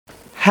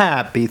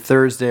Happy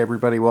Thursday,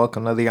 everybody.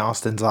 Welcome to the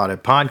Austin's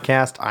Audit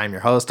Podcast. I'm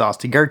your host,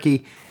 Austin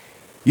Gerke.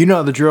 You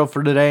know the drill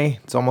for today.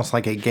 It's almost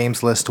like a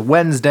Games List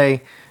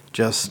Wednesday.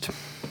 Just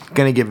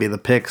going to give you the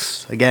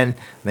picks again, and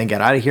then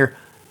get out of here.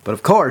 But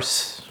of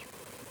course,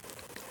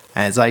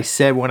 as I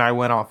said when I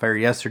went off air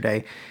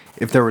yesterday,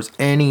 if there was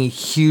any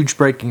huge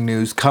breaking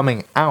news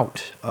coming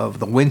out of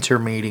the winter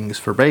meetings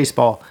for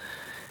baseball,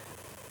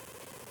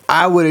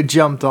 I would have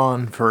jumped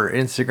on for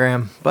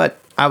Instagram, but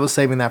I was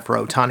saving that for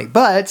Ohtani.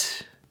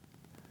 But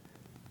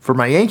for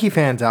my Yankee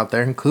fans out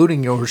there,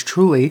 including yours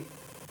truly,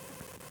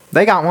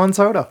 they got Juan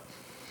Soto.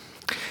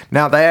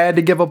 Now, they had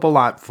to give up a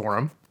lot for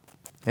him.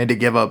 They had to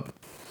give up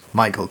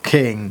Michael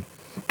King,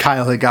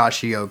 Kyle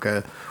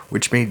Higashioka,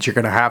 which means you're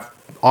going to have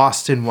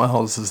Austin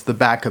Wells as the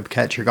backup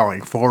catcher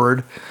going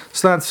forward.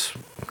 So that's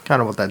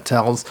kind of what that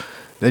tells.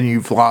 Then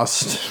you've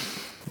lost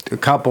a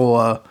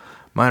couple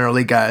minor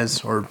league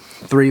guys, or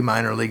three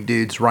minor league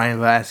dudes,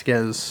 Ryan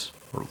Vasquez,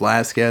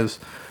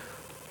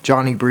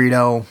 Johnny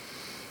Brito,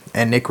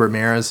 and Nick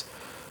Ramirez.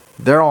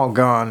 They're all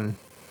gone,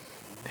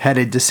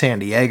 headed to San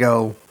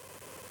Diego.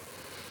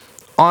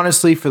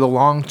 Honestly, for the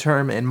long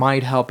term, it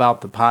might help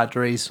out the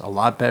Padres a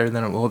lot better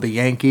than it will the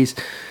Yankees.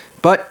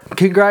 But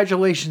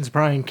congratulations,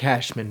 Brian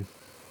Cashman.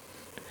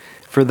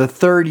 For the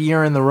third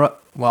year in the row,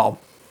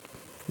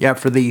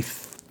 for the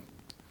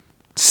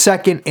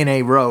second in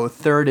a row,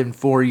 third in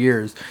 4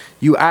 years,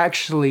 you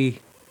actually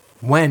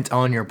went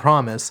on your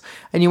promise,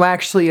 and you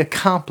actually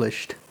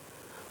accomplished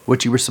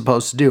what you were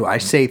supposed to do. I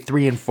say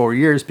 3 and 4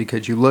 years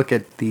because you look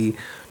at the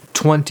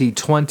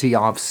 2020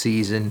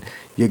 offseason,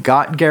 you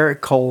got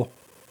Garrett Cole.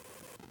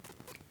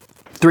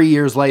 3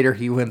 years later,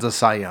 he wins a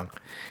Cy Young.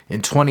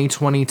 In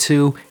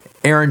 2022,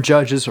 Aaron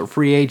Judge is a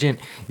free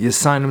agent. You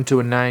sign him to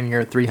a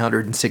 9-year,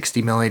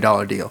 $360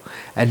 million deal.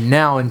 And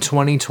now in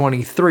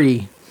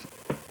 2023,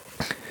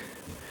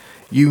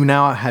 you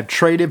now have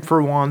traded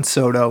for Juan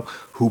Soto,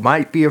 who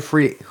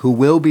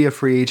will be a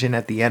free agent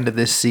at the end of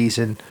this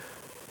season.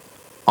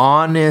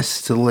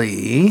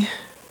 Honestly,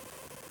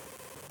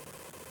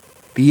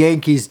 the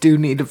Yankees do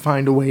need to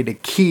find a way to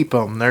keep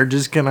him. They're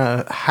just going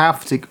to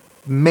have to,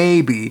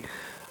 maybe.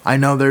 I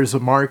know there's a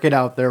market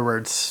out there where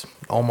it's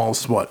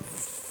almost,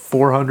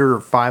 400 or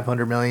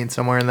 500 million,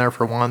 somewhere in there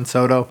for Juan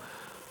Soto.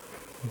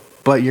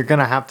 But you're going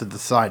to have to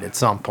decide at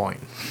some point.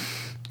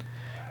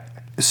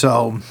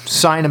 So,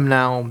 sign him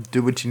now.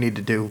 Do what you need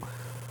to do.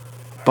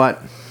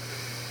 But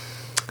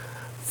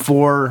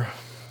for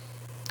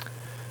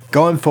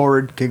going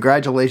forward,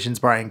 congratulations,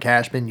 Brian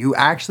Cashman. You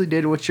actually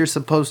did what you're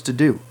supposed to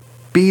do.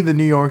 Be the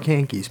New York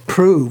Yankees.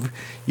 Prove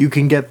you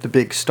can get the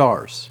big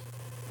stars.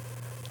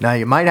 Now,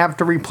 you might have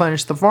to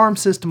replenish the farm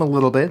system a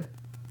little bit,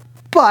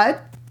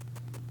 but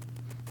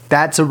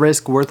that's a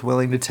risk worth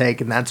willing to take,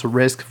 and that's a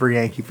risk for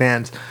Yankee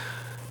fans.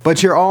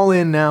 But you're all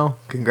in now.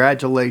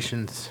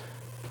 Congratulations.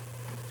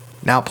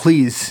 Now,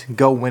 please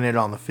go win it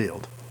on the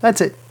field.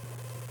 That's it.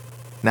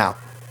 Now,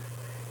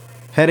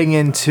 heading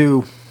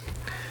into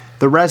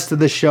the rest of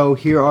the show,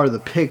 here are the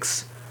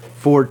picks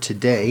for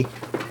today.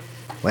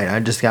 Wait, I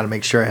just got to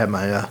make sure I have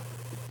my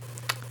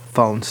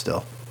phone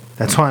still.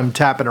 That's why I'm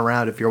tapping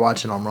around if you're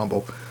watching on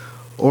Rumble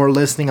or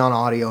listening on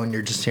audio and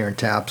you're just hearing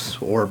taps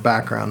or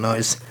background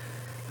noise.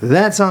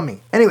 That's on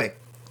me. Anyway,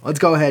 let's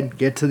go ahead and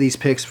get to these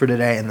picks for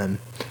today, and then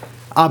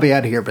I'll be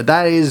out of here. But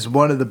that is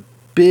one of the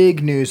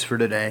big news for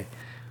today.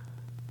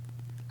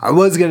 I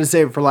was going to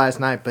save it for last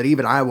night, but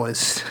even I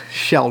was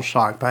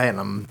shell-shocked by it,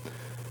 and I'm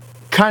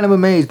kind of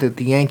amazed that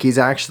the Yankees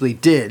actually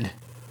did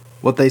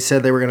what they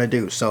said they were going to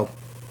do. So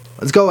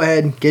let's go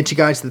ahead and get you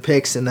guys to the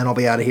picks, and then I'll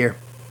be out of here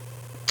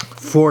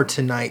for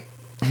tonight.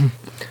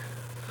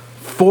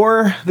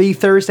 For the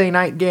Thursday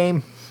night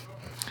game,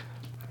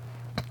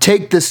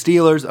 take the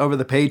Steelers over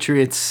the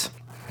Patriots.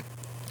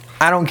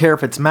 I don't care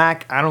if it's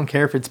Mac. I don't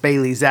care if it's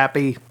Bailey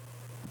Zappi.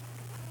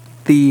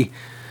 The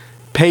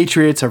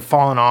Patriots are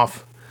falling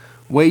off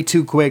way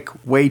too quick,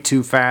 way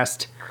too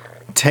fast.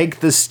 Take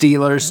the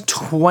Steelers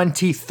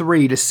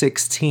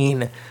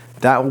 23-16.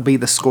 That will be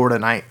the score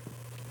tonight.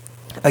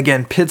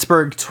 Again,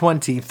 Pittsburgh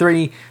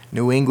 23,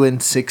 New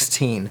England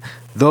 16.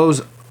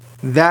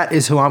 That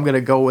is who I'm going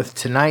to go with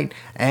tonight,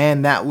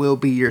 and that will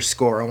be your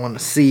score. I want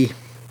to see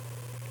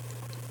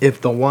if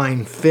the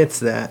line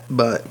fits that,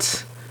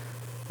 but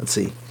let's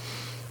see.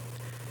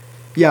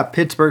 Yeah,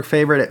 Pittsburgh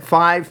favorite at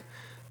 5.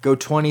 Go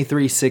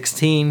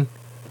 23-16.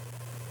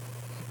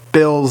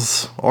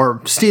 Bills or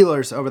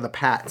Steelers over the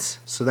Pats.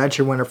 So that's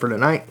your winner for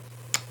tonight.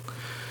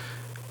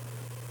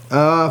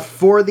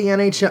 For the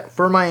NHL,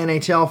 for my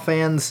NHL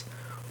fans,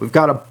 we've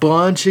got a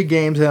bunch of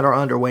games that are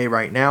underway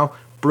right now.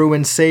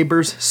 Bruins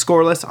Sabres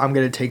scoreless. I'm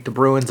going to take the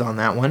Bruins on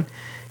that one.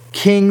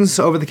 Kings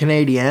over the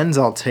Canadiens.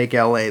 I'll take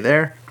LA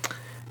there.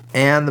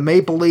 And the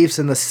Maple Leafs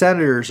and the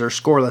Senators are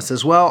scoreless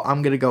as well.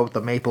 I'm going to go with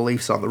the Maple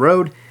Leafs on the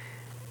road.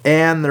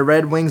 And the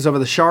Red Wings over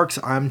the Sharks.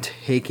 I'm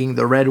taking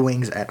the Red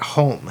Wings at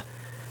home.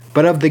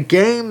 But of the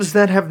games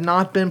that have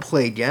not been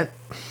played yet,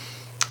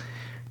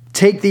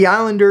 take the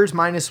Islanders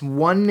minus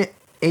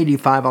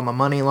 185 on the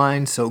money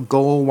line. So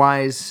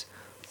goal-wise,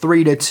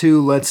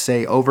 3-2, let's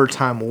say,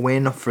 overtime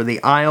win for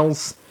the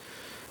Isles.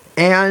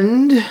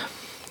 And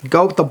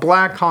go with the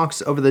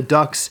Blackhawks over the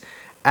Ducks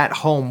at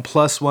home,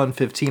 plus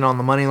 115 on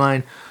the money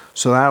line.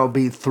 So that'll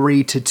be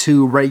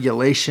 3-2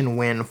 regulation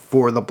win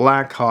for the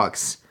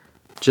Blackhawks,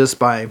 just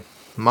by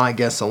my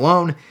guess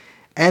alone.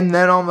 And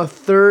then on the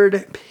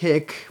third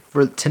pick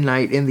for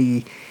tonight in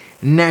the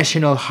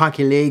National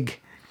Hockey League,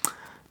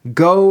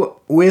 go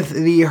with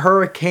the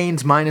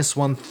Hurricanes minus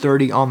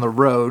 130 on the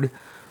road.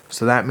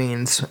 So that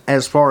means,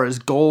 as far as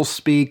goals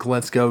speak,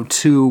 let's go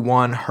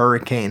 2-1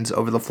 Hurricanes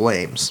over the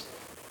Flames.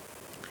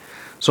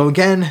 So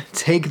again,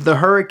 take the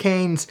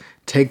Hurricanes,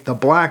 take the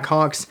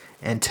Blackhawks,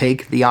 and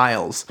take the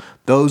Isles.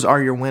 Those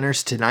are your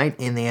winners tonight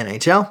in the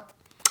NHL.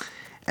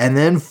 And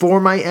then for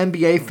my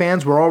NBA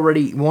fans, we're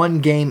already one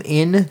game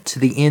in to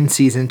the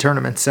in-season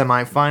tournament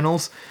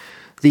semifinals.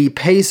 The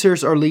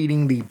Pacers are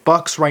leading the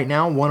Bucks right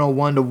now,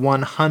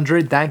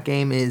 101-100. That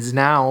game is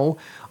now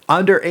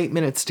under 8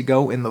 minutes to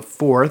go in the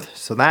fourth,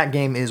 so that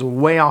game is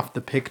way off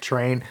the pick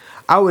train.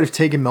 I would have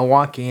taken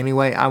Milwaukee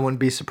anyway. I wouldn't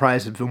be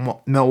surprised if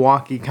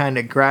Milwaukee kind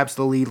of grabs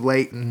the lead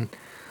late and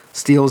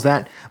steals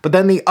that. But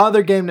then the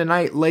other game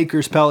tonight,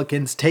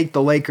 Lakers-Pelicans, take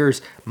the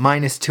Lakers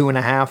minus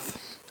 2.5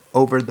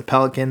 over the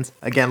Pelicans.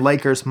 Again,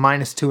 Lakers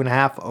minus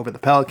 2.5 over the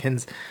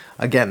Pelicans.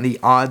 Again, the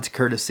odds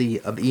courtesy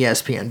of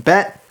ESPN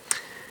Bet.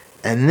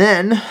 And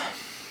then,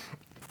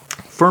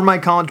 for my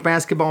college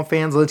basketball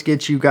fans, let's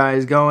get you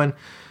guys going.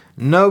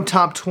 No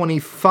top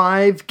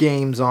 25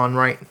 games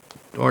on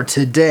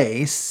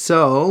today,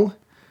 so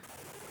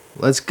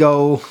let's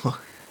go.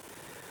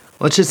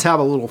 Let's just have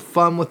a little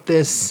fun with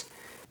this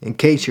in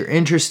case you're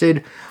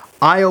interested.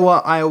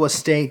 Iowa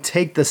State,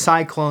 take the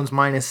Cyclones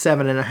minus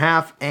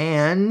 7.5,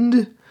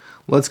 and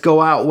let's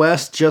go out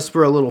west just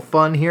for a little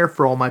fun here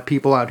for all my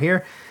people out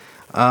here.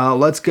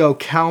 Let's go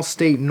Cal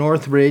State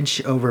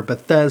Northridge over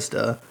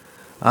Bethesda.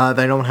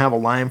 They don't have a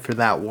line for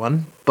that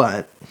one,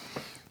 but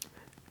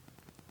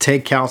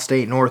take Cal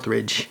State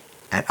Northridge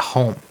at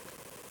home.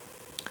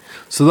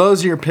 So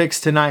those are your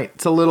picks tonight.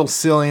 It's a little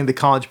silly in the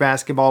college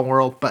basketball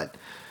world, but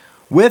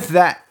with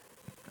that,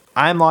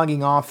 I'm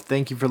logging off.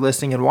 Thank you for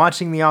listening and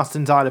watching the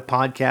Austin's Audit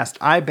Podcast.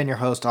 I've been your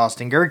host,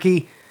 Austin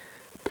Gerke.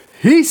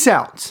 Peace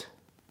out.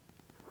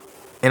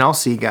 And I'll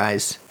see you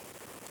guys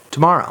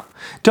tomorrow.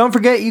 Don't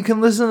forget, you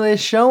can listen to this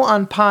show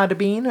on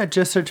Podbean.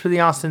 Just search for the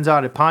Austin's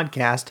Audit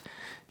Podcast.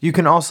 You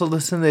can also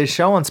listen to this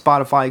show on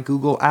Spotify,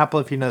 Google, Apple,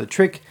 if you know the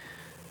trick.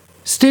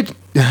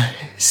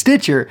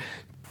 Stitcher,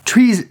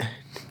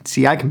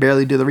 see, I can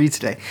barely do the reads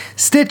today.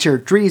 Stitcher,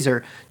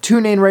 Dreezer,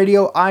 TuneIn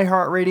Radio,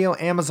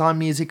 iHeartRadio, Amazon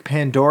Music,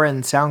 Pandora,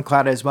 and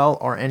SoundCloud as well,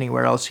 or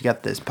anywhere else you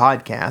get this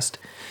podcast.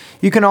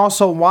 You can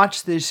also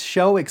watch this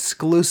show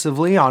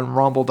exclusively on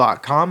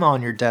Rumble.com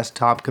on your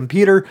desktop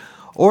computer,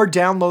 or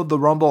download the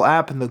Rumble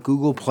app in the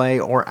Google Play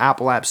or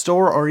Apple App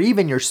Store, or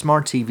even your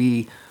smart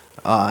TV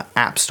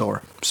app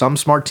store. Some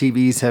smart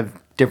TVs have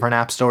different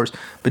app stores,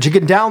 but you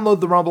can download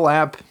the Rumble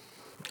app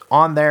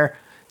on there.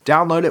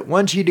 Download it.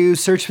 Once you do,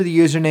 search for the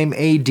username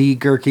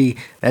ADGerke.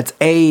 That's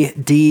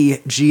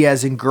ADG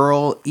as in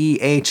girl,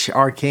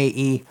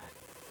 EHRKE.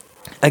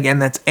 Again,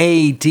 that's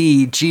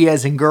ADG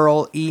as in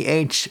girl,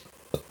 EHRKE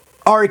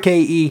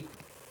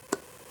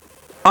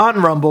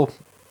on Rumble.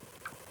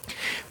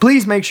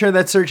 Please make sure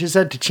that search is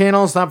set to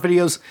channels, not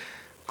videos.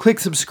 Click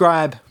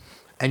subscribe,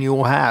 and you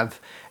will have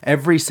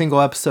every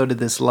single episode of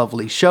this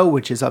lovely show,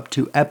 which is up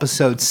to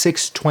episode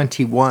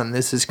 621.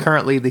 This is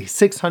currently the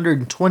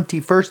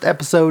 621st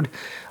episode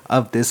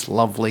of this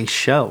lovely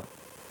show.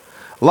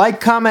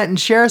 Like, comment, and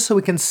share so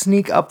we can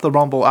sneak up the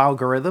Rumble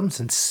algorithms.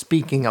 And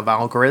speaking of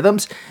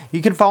algorithms,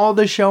 you can follow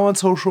the show on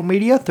social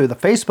media through the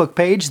Facebook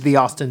page, The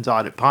Austin's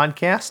Audit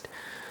Podcast,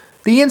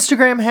 the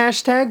Instagram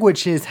hashtag,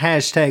 which is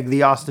hashtag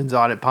The Austin's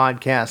Audit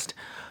Podcast.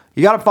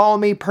 You got to follow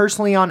me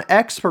personally on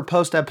X for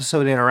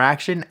post-episode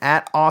interaction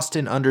at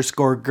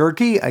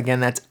Austin_Gerke. Again,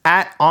 that's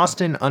at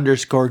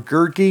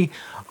Austin_Gerke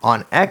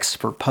on X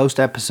for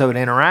post-episode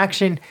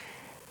interaction.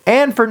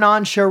 And for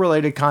non-show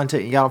related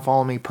content, you got to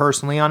follow me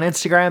personally on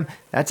Instagram.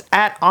 That's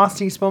at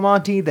Austin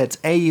Spamanti. That's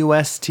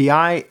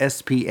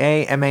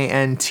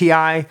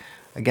AUSTISPAMANTI.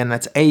 Again,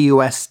 that's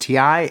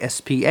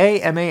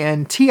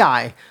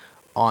AUSTISPAMANTI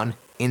on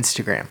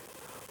Instagram.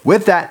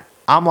 With that,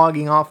 I'm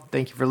logging off.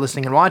 Thank you for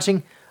listening and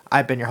watching.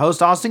 I've been your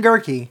host, Austin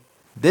Gerke.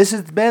 This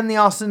has been the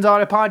Austin's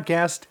Audit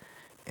Podcast,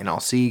 and I'll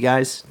see you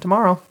guys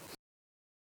tomorrow.